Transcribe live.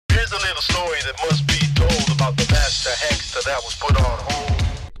Here's a little story that must be told about the Masta Hanksta that was put on hold.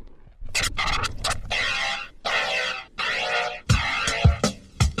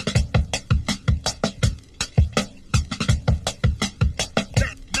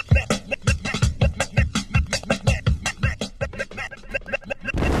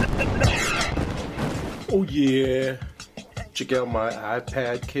 Oh yeah, check out my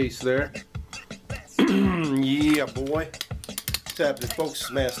iPad case there. Yeah, boy. What's happening,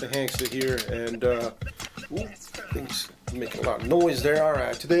 folks? Masta Hanksta here, and things making a lot of noise there. All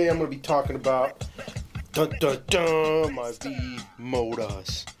right, today I'm going to be talking about my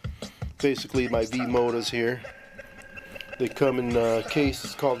V-Modas. Basically, my V-Modas here. They come in a case.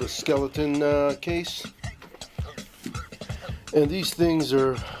 It's called the skeleton case, and these things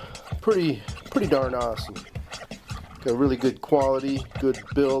are pretty darn awesome. Got really good quality, good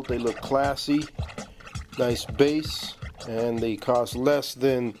build. They look classy, nice bass, and they cost less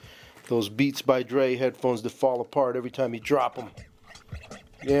than those Beats by Dre headphones that fall apart every time you drop them.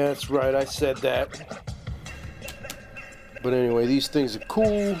 Yeah, that's right, I said that. But anyway, these things are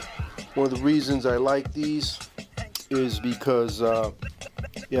cool. One of the reasons I like these is because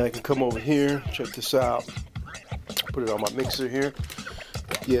yeah, I can come over here, check this out, put it on my mixer here.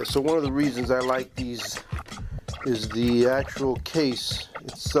 Yeah, so one of the reasons I like these is the actual case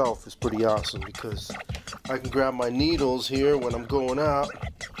itself is pretty awesome, because I can grab my needles here when I'm going out,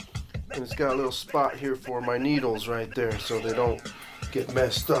 and it's got a little spot here for my needles right there so they don't get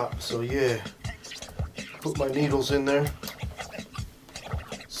messed up. So yeah, put my needles in there.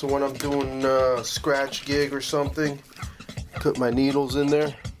 So when I'm doing a scratch gig or something, put my needles in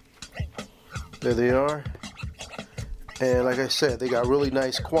there. There they are. And like I said, they got really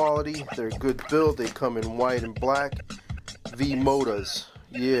nice quality. They're a good build. They come in white and black. V-Modas.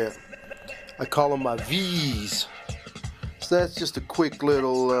 Yeah. I call them my Vees. So that's just a quick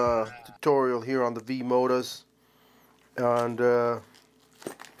little tutorial here on the V-Modas. And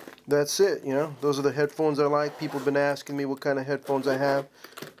that's it, you know. Those are the headphones I like. People have been asking me what kind of headphones I have.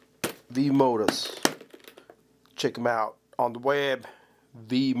 V-Modas. Check them out on the web.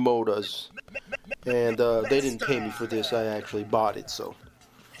 V-Modas. And they didn't pay me for this. I actually bought it, so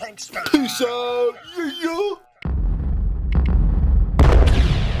peace out. Yeah.